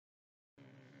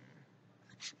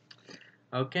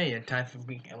Okay, and time for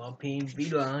week MLP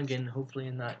vlog, and hopefully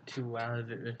I'm not too out of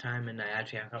the time, and I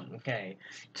actually have something. Okay,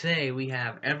 today we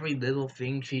have Every Little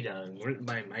Thing She Does, written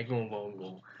by Michael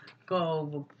Vogel.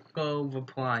 Go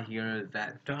reply here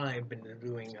that Starlight have been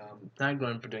doing, not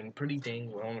going for doing pretty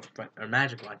dang well, or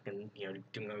magic lesson,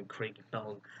 doing a crazy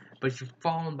spells, but she's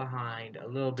fallen behind a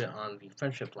little bit on the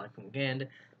friendship lesson again,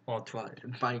 while trying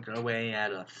to fight her way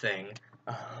at a thing.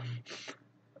 Um,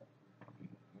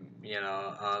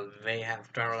 they have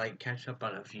Starlight catch up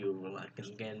on a few, like,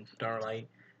 again, Starlight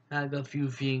has a few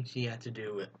things she had to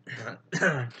do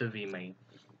to be made.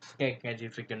 Can't catch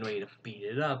if freaking way to speed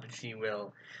it up, she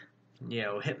will,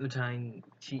 hypnotize,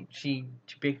 she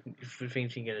pick the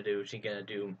things she gonna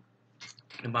do,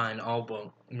 combine all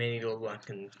but many little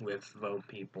lessons with vote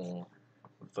people,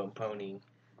 vote pony,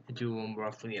 to do them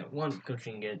roughly at once, because she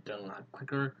can get it done a lot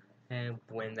quicker, and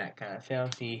when that kind of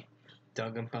fails, she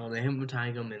Doug and Paul to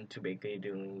hypnotize them into basically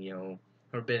doing,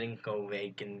 her bidding so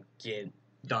they can get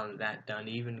that done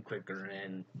even quicker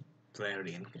and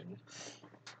clarity and things.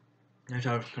 That's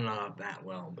how it's come out that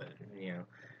well, but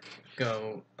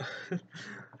go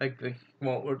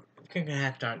we're gonna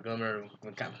have to start Glimmer.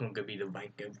 The Capcom could be the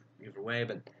bike either way,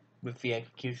 but with the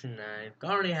execution, I've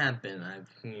already happened. I've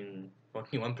seen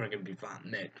one person can be flat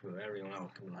mixed, but everyone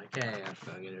else can be like, hey, I'm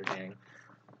gonna get her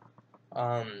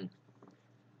thing.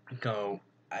 So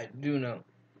I do know.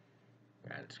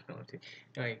 That's going to.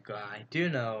 I do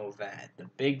know that the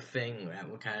big thing that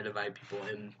would kind of divide people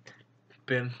in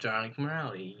Bim Starlight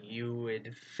morality. You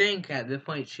would think at this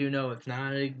point you know it's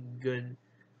not a good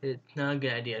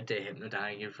idea to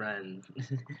hypnotize your friends.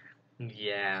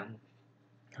 Yeah.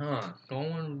 Huh.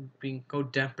 Go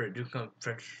desperate, do come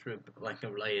fresh like a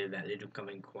related that they do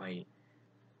coming quite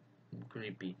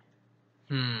creepy.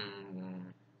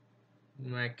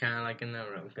 I kinda like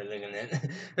another because looking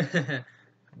at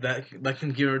that can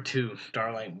give her two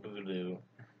Starlight Boogaloo.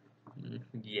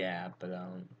 Yeah, but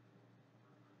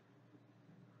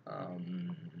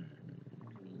um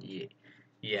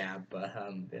yeah, but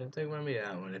it'll take one me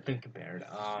that one. It's been compared.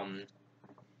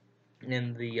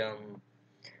 And the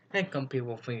and some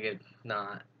people think it's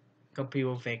not. Some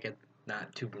people think it's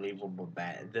not too believable, but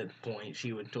at this point,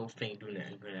 she would still think doing that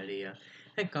is a good idea.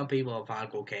 And some people are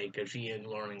like, okay, because she is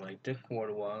learning like this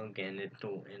quarter one again. It's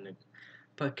still in the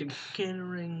but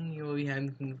considering we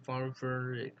had far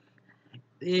for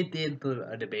it did put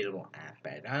a debatable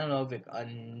aspect. I don't know if it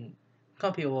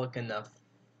some people look enough.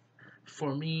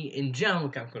 For me, in general,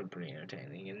 it got pretty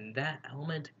entertaining, and that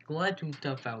element glad to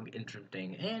stuff out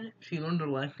interesting, and she learned a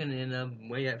lesson in a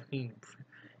way that seemed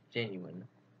genuine.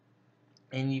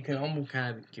 And you can almost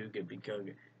kind of cute it because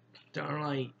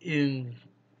Starlight is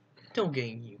still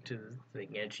getting used to the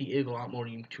thing, and she is a lot more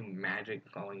used to magic,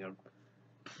 calling her.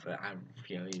 I,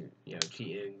 she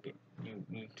is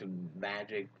used to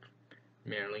magic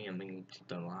merely. I mean, she's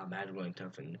done a lot of magic and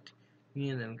stuff, and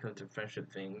then comes the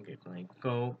friendship thing. It's like,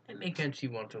 go, it makes sense she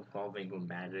wants to fall things with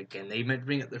magic, and they might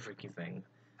bring up the freaky thing.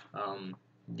 Um,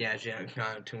 yeah, she had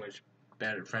kind of too much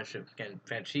better friendship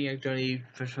against she actually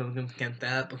friendship against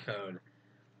that episode.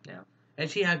 Yeah. And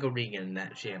she had Regan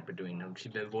that she had been doing them.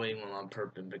 She'd been avoiding them on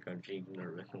purpose because she's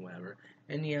nervous and whatever.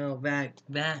 And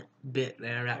that bit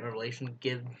there, that revelation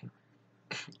gives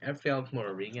I felt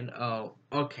more Regan. Oh,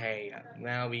 okay.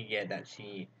 Now we get that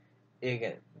she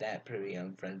get that pretty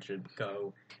friendship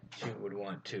go. She would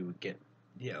want to get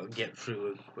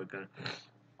through it quicker.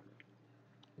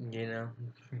 You know?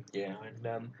 Yeah,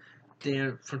 and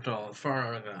they're first of all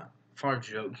far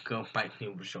joke go fight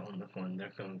people showing the one.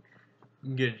 There's some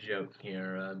good joke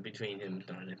here between him and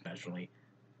Don especially.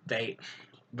 They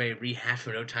they rehash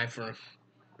for no time for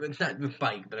it's not the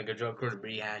fight, but like a joke or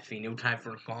rehashing, no time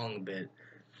for a song bit.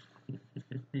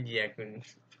 Yeah,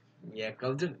 yeah,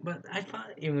 but I thought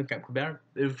even with Quebec,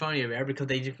 it was funny about because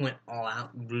they just went all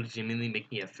out, legitimately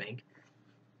making you think.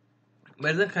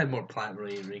 But it looked like more plot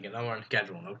really Regan. I want to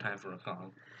schedule, no time for a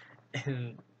song.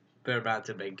 And they're about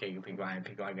to make King Pink Line,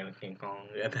 Pink Line gonna King Kong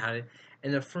about it.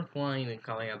 And the first line is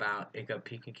calling about it got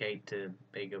Pink Cake to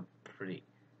make a pretty.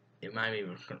 It might be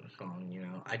a certain song,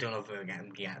 I don't know if I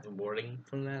got the wording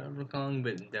from that of the song,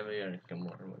 but definitely got some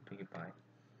more with Pinkie Pie.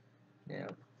 Yeah.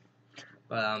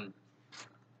 But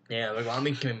yeah, like I'm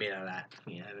making a bit of that.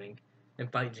 I think.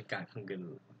 And probably just got some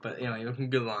good, but some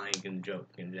good lines and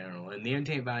jokes in general. And the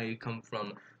entertainment value comes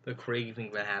from the crazy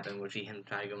things that happen, which he and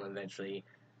Tiger eventually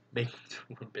make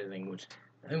a bit of which.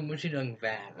 And when she done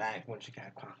that when she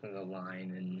got crossing the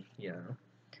line, and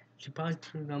she probably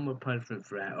took on more punishment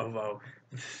for that. Although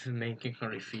making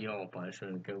her feel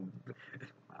punishment.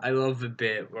 I love the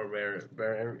bit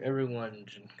where everyone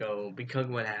should go because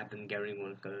of what happened.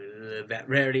 Everyone go that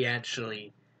Rarity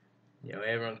actually You know,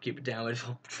 everyone keep it down.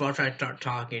 First I start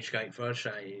talking, it's like, first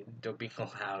I don't be so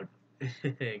loud.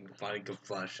 Like a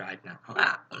flashlight now.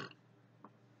 What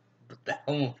the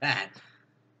hell was that?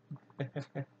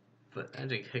 But I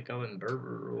think hiccup and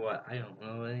burger or what? I don't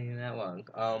know anything that long.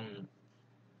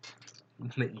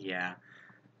 But yeah.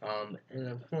 And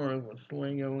of course,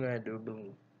 Swingo, I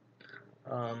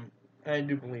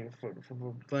do believe for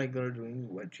Flagler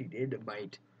doing what she did, it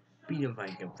might be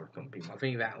divided for some people. I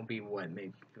think that would be what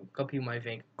made a couple people might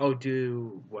think, oh,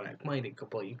 do what I might a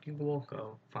couple of people will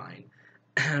go, fine.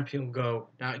 People go,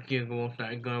 not Google,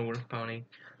 not go with Pony.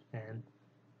 And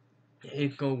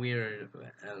it go weird,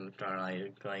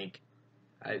 Starlight, like,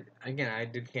 I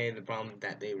did say the problem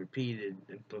that they repeated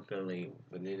particularly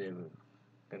when they did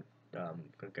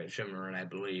Shimmer, and I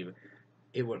believe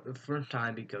it was the first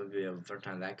time because the first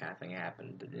time that kind of thing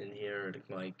happened in here,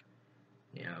 like,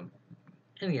 you know,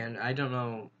 and again, I don't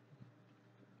know.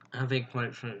 I think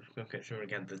quite Shimmer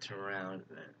got the turnaround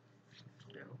that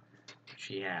you know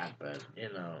she had, but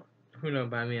you know, who knows?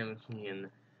 By me, I'm thinking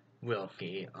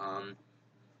Wilkie.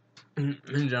 In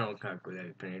general, kind of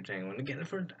like pretty entertaining. When again, at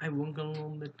first I won't go a little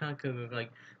bit talk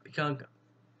like because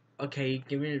okay,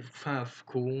 give it five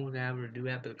cool to have her do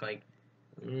that, but like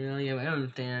really, I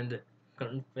understand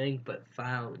certain things, but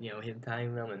file, you know, him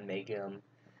tying them and make him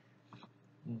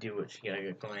do what she gotta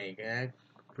get like that's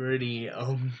pretty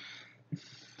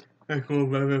that's cool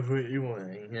about what you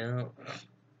want, you know.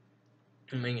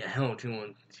 I mean hell too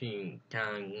much she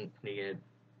kinda to get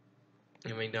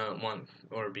I mean don't want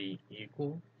or be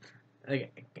equal.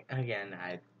 Again,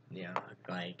 I you know,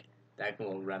 like that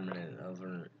little remnant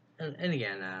over and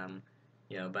again,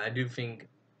 you know, but I do think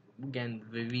again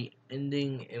the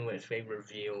ending in which they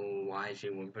reveal why she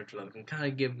went for love can kind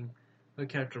of give a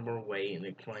character more weight and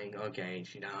explain okay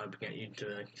she's not up to get used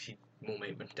to she will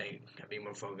make mistakes can be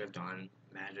more focused on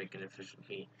magic and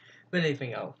efficiency than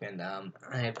anything else and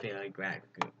I feel like that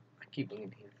I keep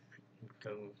looking to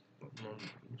go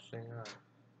saying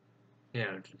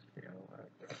yeah just, you know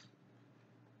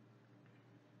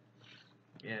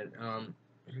yeah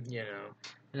you know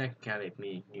and that kind of make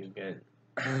me you get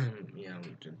you know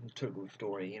total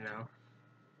story you know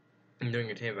and during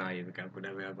your tape value, the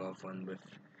company would have a lot of fun with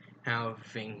how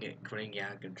things get crazy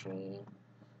out of control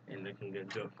and they can get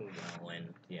joke well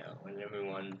and you know and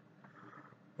everyone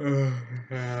you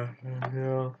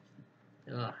know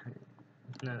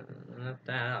it's not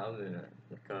that other than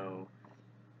go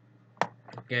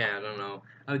yeah, I don't know.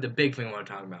 I mean, the big thing I want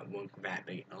to talk about was that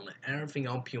big element. Everything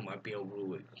else you might be able to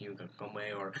do it, you can come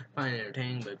away or find it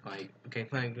entertaining, but like, okay,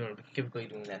 fine, you're typically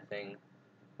doing that thing.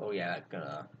 Oh yeah, that's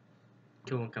gonna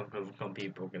to some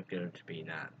people consider it to be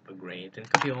not a great. And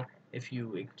some people, if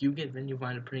you get then you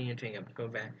find it pretty interesting. Go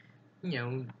back, you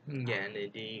know, again,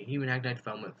 even act like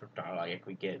development for Starlight, if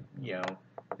we get you know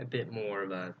a bit more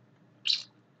of a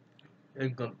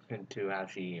glimpse into how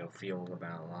she feels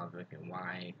about a lot of it and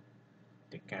why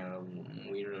the kind of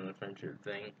weird and friendship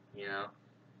thing, you know.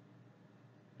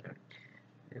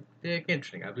 It's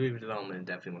interesting. I believe development is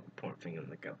definitely one important thing in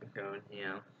the episode, you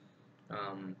know.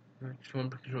 Just one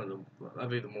picture of the, I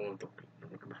believe the more of the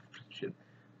friendship.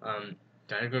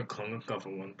 Trying to go clone stuff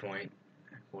at one point.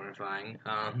 Horrifying.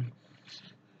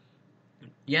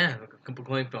 Yeah, a couple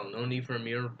coin fell. No need for a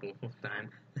miracle this time.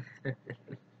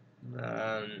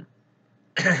 um,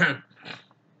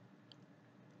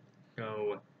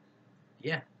 so,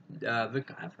 yeah.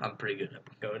 I'm pretty good at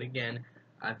episode again.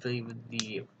 I believe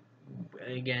the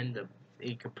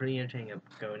it's a pretty entertaining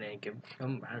episode and it can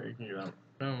come out of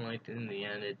I don't like in the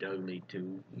end it does lead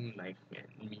to like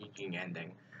meeting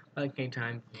ending. But at the same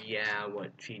time, yeah,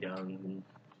 what she does and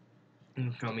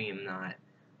coming and not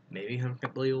maybe her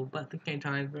believable, but at the same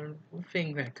time there are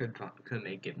things that could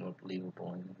make it more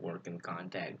believable and work in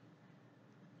context,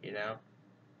 you know?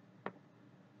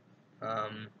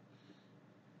 Um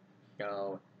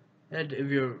so and if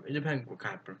you're, it depends what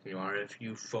kind of person you are. If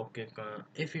you focus on,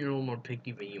 if you're a little more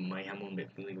picky, then you might have more bit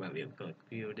feeling about the episode like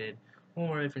you did.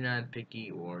 Or if you're not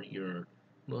picky, or you're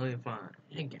really fine.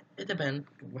 Again, it depends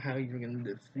how you're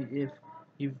gonna see. If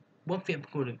you want the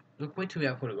episode, look wait till the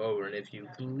episode is over, and if you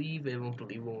believe it won't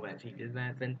believable that she did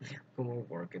that, then it will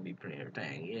work and be pretty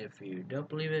entertaining. If you don't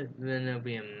believe it, then it'll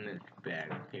be a mixed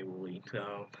bag. Okay,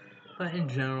 so. But in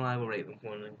general, I will rate this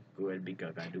one good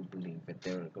because I do believe that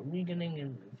there was a reasoning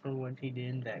and for what he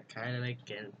did that kind of makes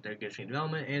sense. There gets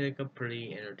development and it's a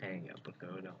pretty entertaining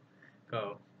episode.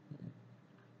 So,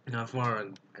 now far,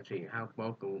 actually, how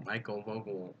Michael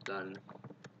Vogel done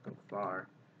so far.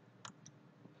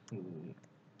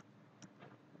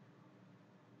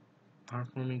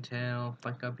 Heartwarming tale,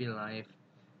 fuck up your life,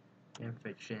 and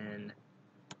fiction,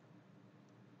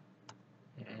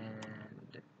 and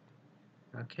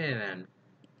Okay then.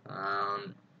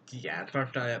 Yeah,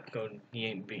 first episode, he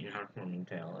ain't beating Heartwarming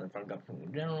Tale. If I got from the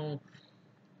general,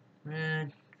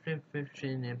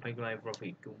 fiction, and like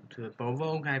roughly go to the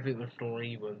Bovo, I think the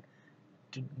story would,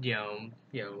 get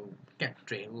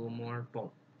straight a little more, but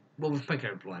with Pike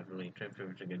Up Live, really, Trip a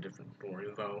different story,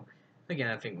 though. Again,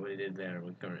 I think what they did there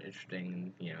was kind of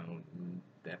interesting,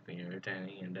 definitely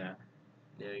entertaining, and,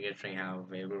 getting how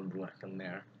they learned the lesson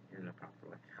there in a proper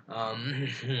way.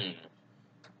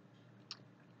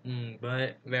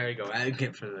 But there you go. I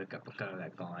get for the cup of coffee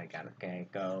that call. I got okay.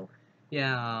 Go.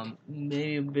 Yeah.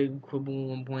 Maybe a big quibble at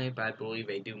one point, but I believe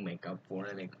they do make up for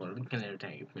it. They can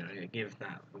entertain. It gives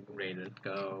that rated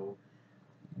go.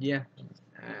 Yeah,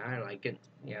 I like it.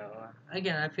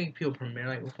 Again, I think people premiere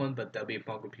like this one, but there'll be a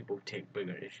bunch of people who take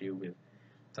bigger issue with.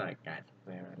 Sorry, guys.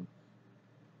 There.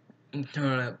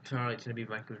 Starlight to be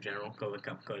like a general. Go the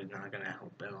cup code is not gonna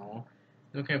help at all.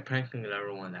 Okay, pranking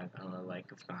everyone that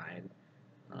like a side.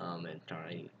 And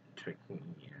try tricking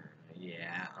me.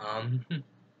 Yeah.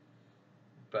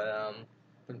 But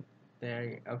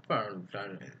there, I've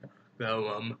done it.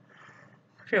 So,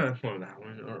 yeah, for that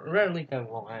one. Or at least I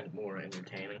will find more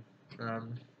entertaining.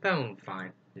 That one's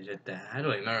fine. It's just that I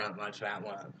don't remember that much of that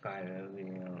one. Kind of,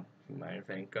 you might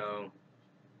think, go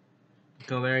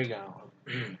there you go.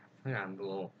 I got a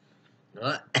little.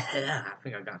 I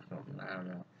think I got something. I don't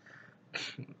know.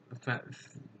 If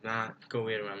that's not go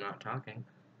weird when I'm not talking.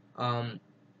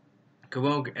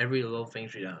 Go every little thing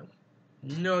she does.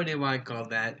 No idea why I called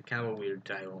that. Kind of a weird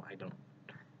title. I don't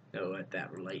know what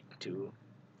that relates to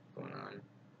going on.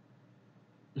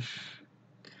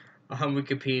 On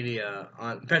Wikipedia,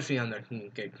 especially on their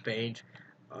Kick page,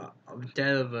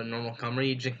 instead of a normal comedy,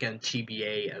 you just get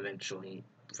TBA eventually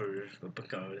for the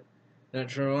code.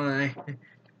 Not sure why.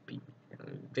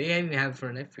 They even have for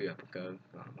an F3 episode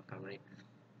on the comedy.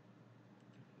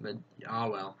 But, oh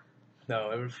well.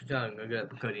 No, it was done. A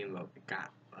good episode even though it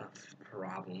got a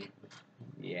problem.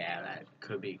 Yeah, that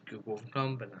could be Google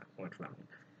come, but not much fun.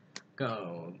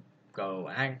 Go,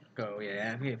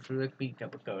 yeah, okay, for the week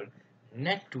episode.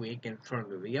 Next week, in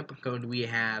front of the episode, we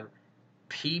have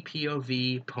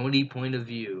PPOV, Pony Point of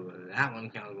View. That one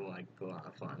sounds like a lot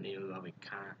of fun. That'll be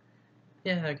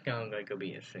yeah, that sounds like it'll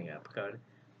be an interesting episode.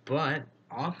 But,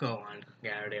 also on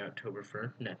Saturday, October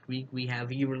 1st, next week, we have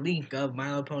the release of My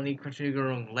Little Pony Christian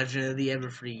Girl Legend of the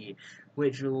Everfree,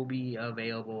 which will be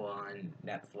available on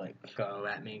Netflix. So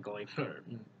that means going for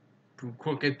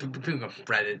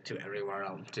spread it to everywhere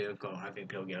else too. So I think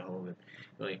people get a hold of it.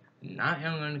 Really, not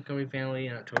Young Undercover Family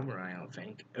in October, I don't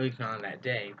think. At least not on that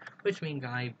day, which means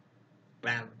I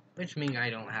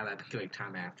don't have that particular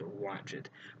time I have to watch it.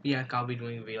 But yeah, I'll be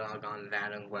doing a vlog on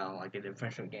that as well, like a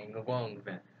different game along with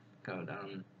it. Called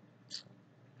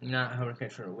not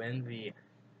 100% sure when the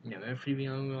free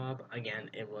vlog will up. Again,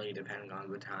 it really depends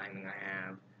on the timing I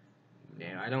have.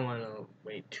 Yeah, I don't want to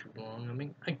wait too long. I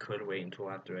mean, I could wait until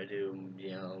after I do,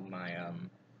 my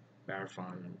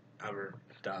marathon other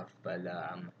stuff, but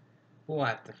we'll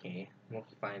have to see. We'll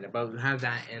find out. But have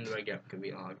that and the regular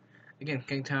vlog. Again,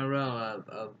 King Tyrell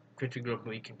of Christian Group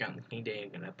Week and got the King Day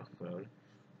again episode.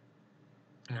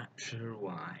 Not sure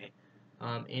why.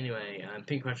 Anyway,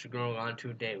 Pink Christian Girl on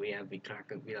today. We have the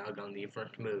chocolate vlog on the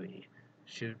first movie.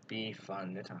 Should be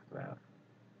fun to talk about.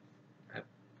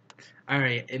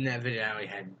 Alright, in that video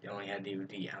I only had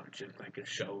DVD out just so I could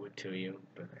show it to you,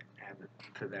 but I have it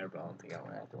to there, but I don't think I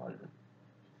want to have to watch it.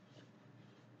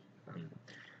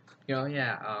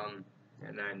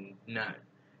 And then not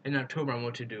in October I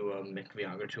want to do a mixed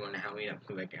vlog or two on Halloween up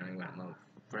because I can't that month.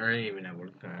 Or even at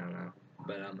work, I don't know.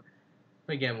 But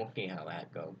again we'll see how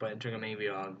that goes. But it's like a main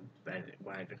vlog when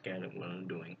I just get it what I'm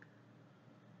doing.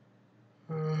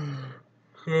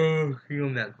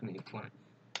 That's me fun.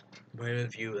 Point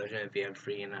of view, Legend of the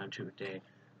Free and on Tuesday,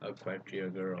 a Quetria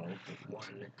Girl,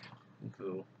 one,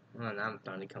 two. Well, now I'm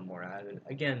starting to come more out of it.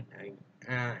 Again,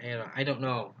 I don't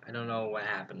know. I don't know what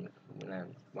happened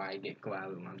why I get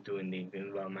clouded when I'm doing these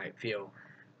things. Well, I might feel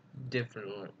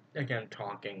different. Again,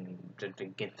 talking, just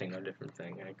getting a different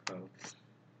thing. I'm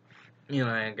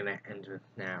gonna end it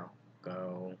now.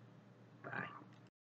 Go. Bye.